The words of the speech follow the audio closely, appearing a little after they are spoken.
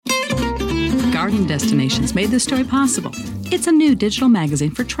Garden Destinations made this story possible. It's a new digital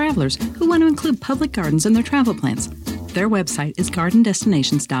magazine for travelers who want to include public gardens in their travel plans. Their website is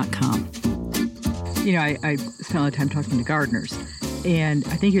gardendestinations.com. You know, I spent a lot of time talking to gardeners, and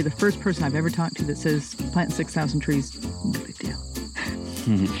I think you're the first person I've ever talked to that says plant 6,000 trees, no big deal.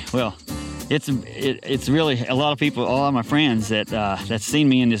 Well, it's really a lot of people, a lot of my friends that's seen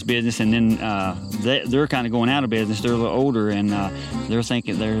me in this business, and then they're kind of going out of business. They're a little older, and they're saying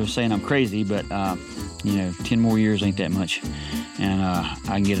I'm crazy, but 10 more years ain't that much, and I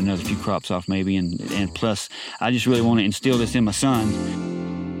can get another few crops off maybe, and plus I just really want to instill this in my sons.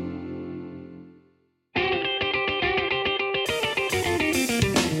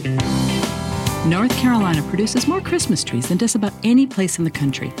 North Carolina produces more Christmas trees than just about any place in the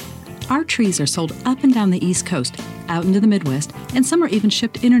country. Our trees are sold up and down the East Coast, out into the Midwest, and some are even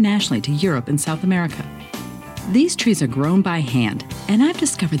shipped internationally to Europe and South America. These trees are grown by hand, and I've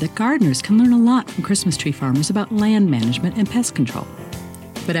discovered that gardeners can learn a lot from Christmas tree farmers about land management and pest control.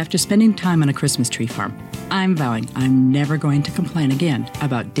 But after spending time on a Christmas tree farm, I'm vowing I'm never going to complain again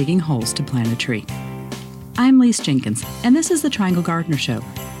about digging holes to plant a tree. I'm Lise Jenkins, and this is the Triangle Gardener Show.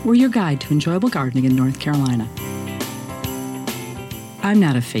 We're your guide to enjoyable gardening in North Carolina. I'm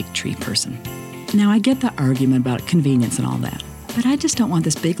not a fake tree person. Now, I get the argument about convenience and all that, but I just don't want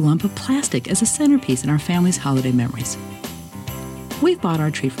this big lump of plastic as a centerpiece in our family's holiday memories. We've bought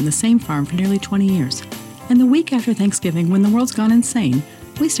our tree from the same farm for nearly 20 years, and the week after Thanksgiving, when the world's gone insane,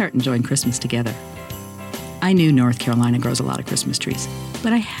 we start enjoying Christmas together. I knew North Carolina grows a lot of Christmas trees,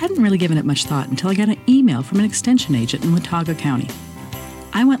 but I hadn't really given it much thought until I got an email from an extension agent in Watauga County.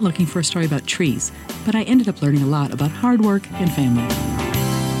 I went looking for a story about trees, but I ended up learning a lot about hard work and family.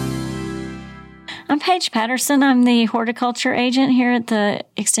 I'm Paige Patterson. I'm the horticulture agent here at the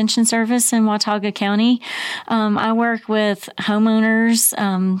Extension Service in Watauga County. I work with homeowners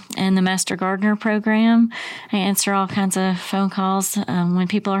and the Master Gardener program. I answer all kinds of phone calls when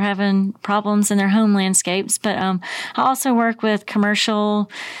people are having problems in their home landscapes. But I also work with commercial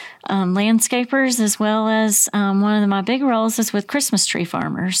landscapers, as well as one of my big roles is with Christmas tree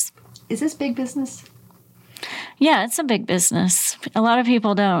farmers. Is this big business? Yeah, it's a big business. A lot of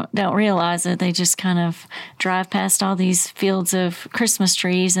people don't realize it. They just kind of drive past all these fields of Christmas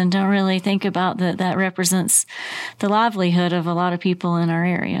trees and don't really think about that represents the livelihood of a lot of people in our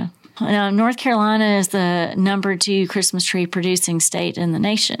area. North Carolina is the number 2 Christmas tree producing state in the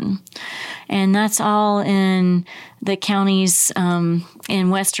nation, and that's all in the counties in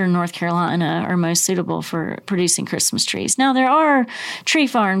western North Carolina are most suitable for producing Christmas trees. Now, there are tree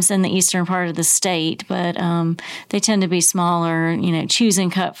farms in the eastern part of the state, but they tend to be smaller, choose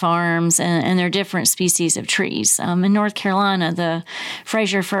and cut farms, and they're different species of trees. In North Carolina, the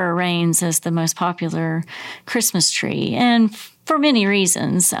Fraser fir reigns as the most popular Christmas tree, and for many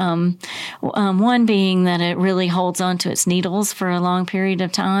reasons. One being that it really holds on to its needles for a long period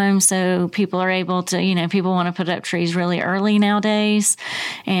of time. So people are able to, people want to put up trees really early nowadays.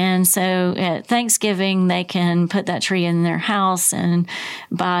 And so at Thanksgiving, they can put that tree in their house. And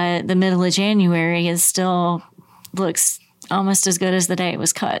by the middle of January, it still looks almost as good as the day it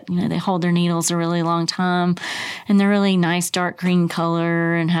was cut. They hold their needles a really long time, and they're really nice dark green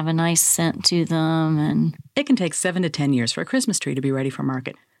color and have a nice scent to them. And it can take 7 to 10 years for a Christmas tree to be ready for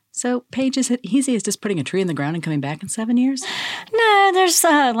market. So, Paige, is it easy as just putting a tree in the ground and coming back in 7 years? No, there's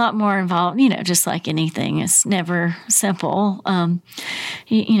a lot more involved. Just like anything, it's never simple.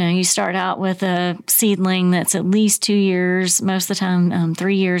 You start out with a seedling that's at least 2 years, most of the time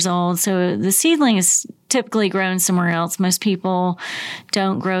 3 years old. So the seedling is typically grown somewhere else. Most people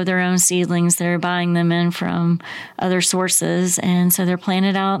don't grow their own seedlings. They're buying them in from other sources. And so they're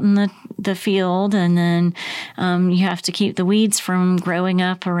planted out in the field. And then you have to keep the weeds from growing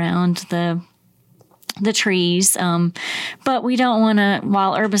up around the trees. But we don't want to,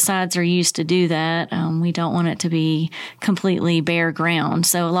 while herbicides are used to do that, we don't want it to be completely bare ground.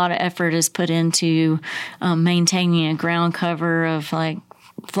 So a lot of effort is put into maintaining a ground cover of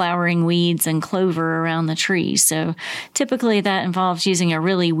flowering weeds and clover around the trees. So typically that involves using a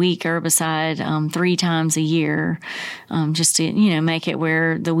really weak herbicide 3 times a year, just to make it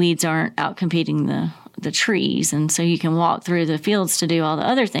where the weeds aren't out competing the trees. And so you can walk through the fields to do all the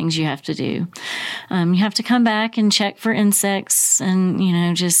other things you have to do. You have to come back and check for insects and,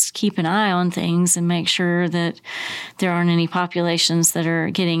 just keep an eye on things and make sure that there aren't any populations that are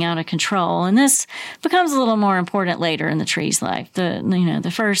getting out of control. And this becomes a little more important later in the tree's life.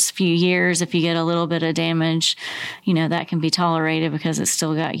 The first few years, if you get a little bit of damage, that can be tolerated because it's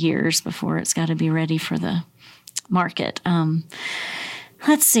still got years before it's got to be ready for the market.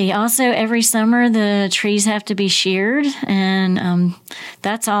 Let's see. Also, every summer the trees have to be sheared, and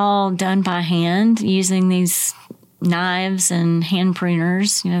that's all done by hand using these knives and hand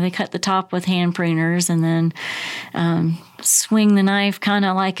pruners. They cut the top with hand pruners and then swing the knife kind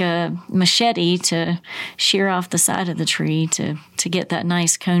of like a machete to shear off the side of the tree to get that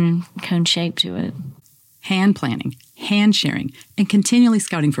nice cone shape to it. Hand planting, hand shearing, and continually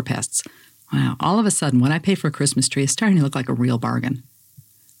scouting for pests. Wow, all of a sudden what I pay for a Christmas tree is starting to look like a real bargain.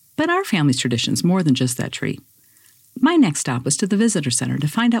 But our family's tradition's more than just that tree. My next stop was to the Visitor Center to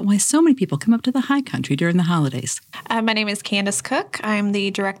find out why so many people come up to the High Country during the holidays. My name is Candace Cook. I'm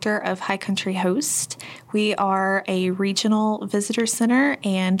the director of High Country Host. We are a regional visitor center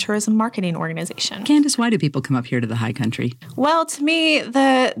and tourism marketing organization. Candace, why do people come up here to the High Country? Well, to me,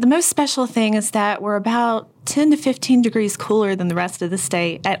 the most special thing is that we're about 10 to 15 degrees cooler than the rest of the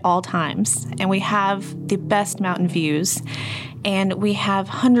state at all times. And we have the best mountain views. And we have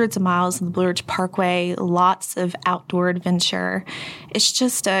hundreds of miles of the Blue Ridge Parkway, lots of outdoor adventure. It's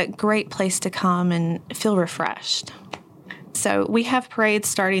just a great place to come and feel refreshed. So we have parades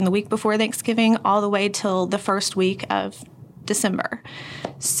starting the week before Thanksgiving all the way till the first week of December.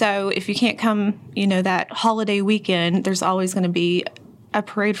 So if you can't come, that holiday weekend, there's always going to be a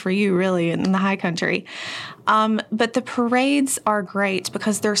parade for you, really, in the High Country. But the parades are great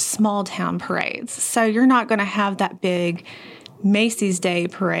because they're small town parades. So you're not going to have that big Macy's Day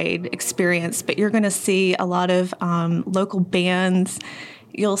parade experience, but you're going to see a lot of local bands.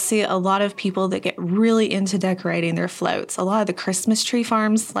 You'll see a lot of people that get really into decorating their floats. A lot of the Christmas tree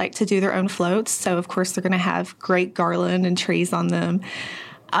farms like to do their own floats, so of course they're going to have great garland and trees on them.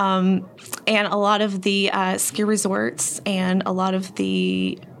 And a lot of the ski resorts and a lot of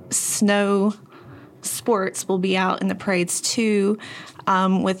the snow sports will be out in the parades too,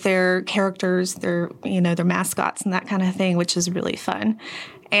 with their characters, their mascots and that kind of thing, which is really fun.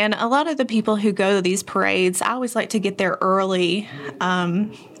 And a lot of the people who go to these parades, I always like to get there early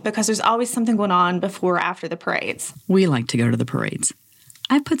because there's always something going on before or after the parades. We like to go to the parades.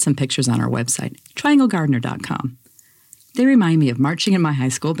 I've put some pictures on our website, trianglegardener.com. They remind me of marching in my high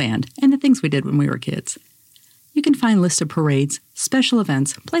school band and the things we did when we were kids. You can find lists of parades, special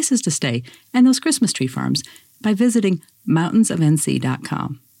events, places to stay, and those Christmas tree farms by visiting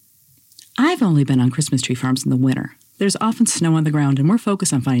mountainsofnc.com. I've only been on Christmas tree farms in the winter. There's often snow on the ground, and we're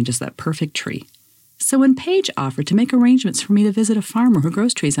focused on finding just that perfect tree. So when Paige offered to make arrangements for me to visit a farmer who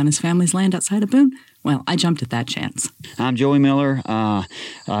grows trees on his family's land outside of Boone, well, I jumped at that chance. I'm Joey Miller.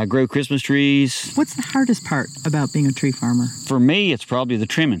 I grow Christmas trees. What's the hardest part about being a tree farmer? For me, it's probably the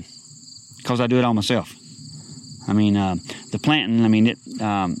trimming, because I do it all myself. I mean, the planting,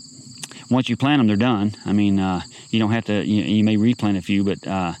 once you plant them, they're done. You don't have to, you may replant a few, but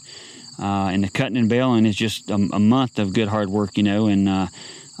and the cutting and baling is just a month of good hard work, and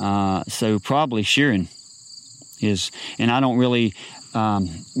so probably shearing is, and I don't really,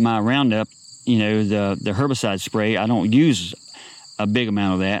 my Roundup, the herbicide spray, I don't use a big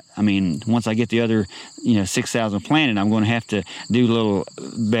amount of that. Once I get the other, 6,000 planted, I'm going to have to do a little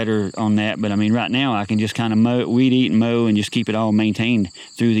better on that. But right now I can just kind of weed eat and mow and just keep it all maintained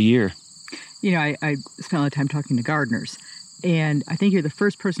through the year. I spent a lot of time talking to gardeners, and I think you're the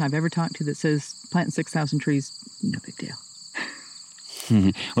first person I've ever talked to that says planting 6,000 trees, no big deal.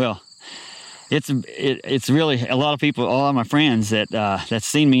 Well, it's really a lot of people, all of my friends that's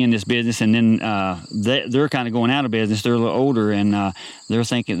seen me in this business, and then they're kind of going out of business. They're a little older, and they're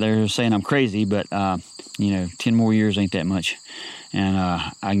saying I'm crazy, but 10 more years ain't that much, and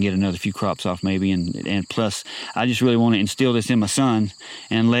I can get another few crops off maybe, and plus I just really want to instill this in my son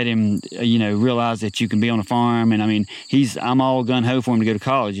and let him realize that you can be on a farm. And I'm all gun ho for him to go to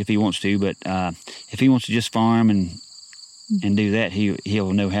college if he wants to, but if he wants to just farm and do that,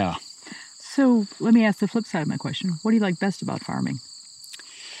 he'll know how. So let me ask the flip side of my question. What do you like best about farming?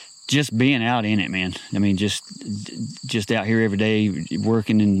 Just being out in it, man. Just out here every day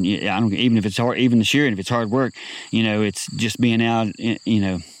working, and even if it's hard, even the shearing, if it's hard work, it's just being out,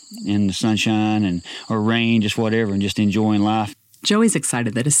 in the sunshine or rain, just whatever, and just enjoying life. Joey's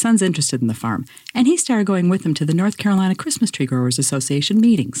excited that his son's interested in the farm, and he started going with him to the North Carolina Christmas Tree Growers Association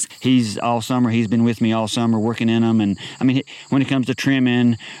meetings. He's been with me all summer working in them, and when it comes to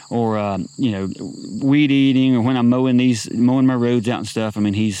trimming or weed eating, or when I'm mowing my roads out and stuff,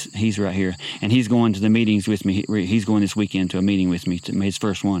 he's right here, and he's going to the meetings with me. He's going this weekend to a meeting with me, to his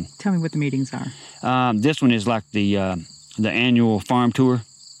first one. Tell me what the meetings are. This one is like the annual farm tour.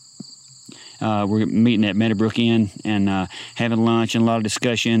 we're meeting at Meadowbrook Inn and having lunch and a lot of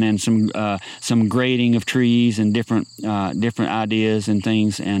discussion and some grading of trees and different ideas and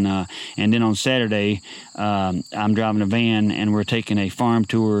things. And then on Saturday, I'm driving a van and we're taking a farm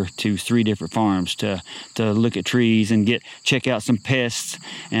tour to 3 different farms to look at trees and check out some pests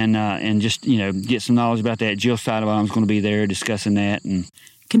and just get some knowledge about that. Jill Sidebottom's going to be there discussing that. And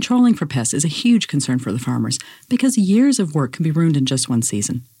controlling for pests is a huge concern for the farmers because years of work can be ruined in just one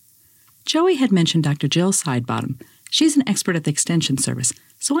season. Joey had mentioned Dr. Jill Sidebottom. She's an expert at the Extension Service,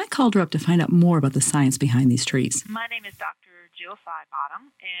 so I called her up to find out more about the science behind these trees. My name is Dr. Jill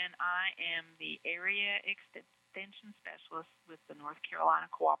Sidebottom, and I am the Area Extension Specialist with the North Carolina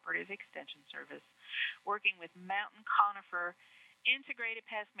Cooperative Extension Service, working with mountain conifer integrated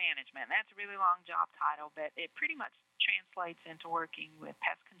pest management. That's a really long job title, but it pretty much translates into working with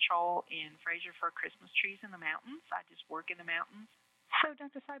pest control in Fraser fir Christmas trees in the mountains. I just work in the mountains. So,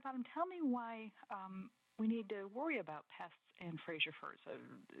 Dr. Sidebottom, tell me why we need to worry about pests and Fraser firs.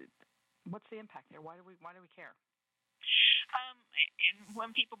 What's the impact there? Why do we care? And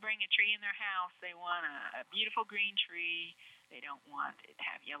when people bring a tree in their house, they want a beautiful green tree. They don't want it to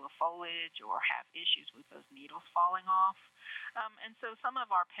have yellow foliage or have issues with those needles falling off. And so some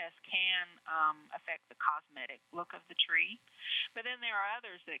of our pests can affect the cosmetic look of the tree. But then there are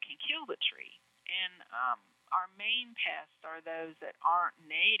others that can kill the tree. And our main pests are those that aren't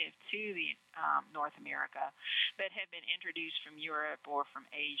native to the North America, but have been introduced from Europe or from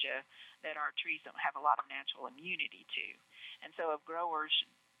Asia that our trees don't have a lot of natural immunity to. And so if growers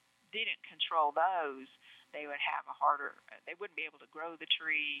didn't control those, they would have they wouldn't be able to grow the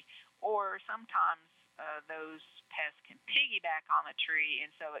tree, or sometimes those pests can piggyback on the tree,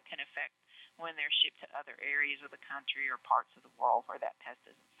 and so it can affect when they're shipped to other areas of the country or parts of the world where that pest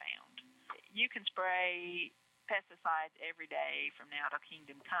isn't found. You can spray pesticides every day from now till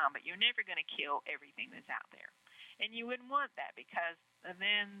kingdom come, but you're never going to kill everything that's out there. And you wouldn't want that because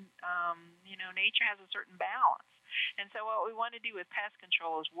then, nature has a certain balance. And so what we want to do with pest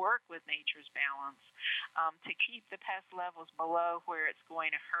control is work with nature's balance to keep the pest levels below where it's going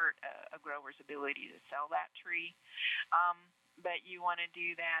to hurt a grower's ability to sell that tree. But you want to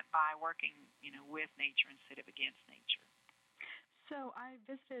do that by working, with nature instead of against nature. So I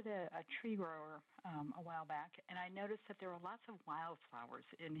visited a tree grower a while back, and I noticed that there were lots of wildflowers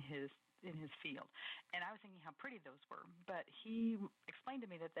in his field. And I was thinking how pretty those were. But he explained to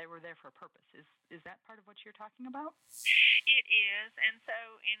me that they were there for a purpose. Is that part of what you're talking about? It is. And so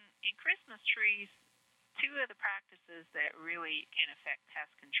in Christmas trees, 2 of the practices that really can affect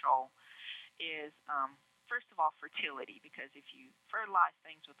pest control is, first of all, fertility. Because if you fertilize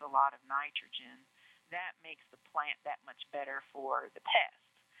things with a lot of nitrogen, that makes the plant that much better for the pest.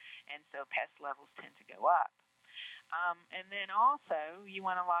 And so pest levels tend to go up. And then also, you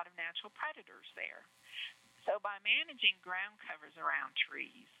want a lot of natural predators there. So by managing ground covers around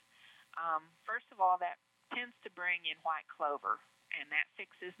trees, first of all, that tends to bring in white clover, and that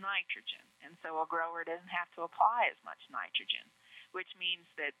fixes nitrogen. And so a grower doesn't have to apply as much nitrogen, which means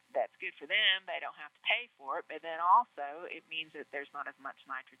that that's good for them. They don't have to pay for it. But then also, it means that there's not as much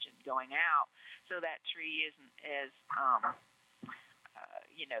nitrogen going out, so that tree isn't as,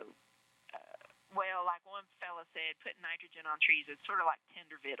 well, like one fella said, putting nitrogen on trees is sort of like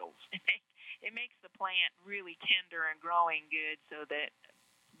tender victuals. It makes the plant really tender and growing good so that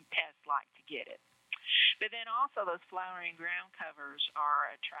pests like to get it. But then also those flowering ground covers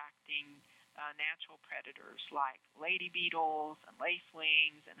are attracting natural predators like lady beetles and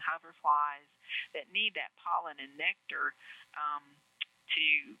lacewings and hoverflies that need that pollen and nectar to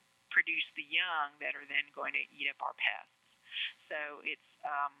produce the young that are then going to eat up our pests. So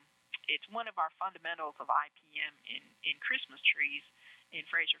it's one of our fundamentals of IPM in Christmas trees in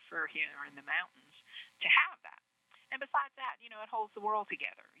Fraser fir here in the mountains to have that. And besides that, it holds the world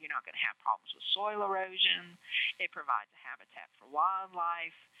together. You're not going to have problems with soil erosion. It provides a habitat for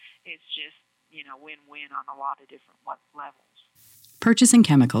wildlife. It's just, win-win on a lot of different levels. Purchasing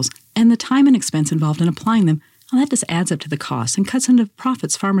chemicals and the time and expense involved in applying them, that just adds up to the cost and cuts into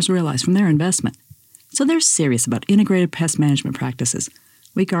profits farmers realize from their investment. So they're serious about integrated pest management practices.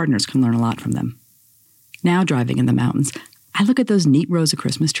 We gardeners can learn a lot from them. Now driving in the mountains, I look at those neat rows of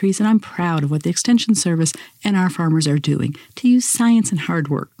Christmas trees and I'm proud of what the Extension Service and our farmers are doing to use science and hard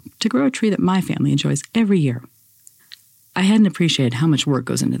work to grow a tree that my family enjoys every year. I hadn't appreciated how much work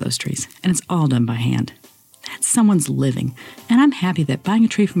goes into those trees, and it's all done by hand. That's someone's living, and I'm happy that buying a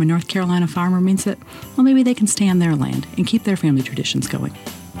tree from a North Carolina farmer means that, maybe they can stay on their land and keep their family traditions going.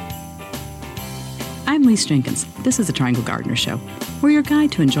 I'm Lise Jenkins. This is the Triangle Gardener Show. We're your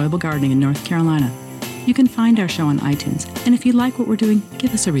guide to enjoyable gardening in North Carolina. You can find our show on iTunes, and if you like what we're doing,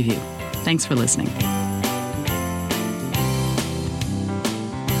 give us a review. Thanks for listening.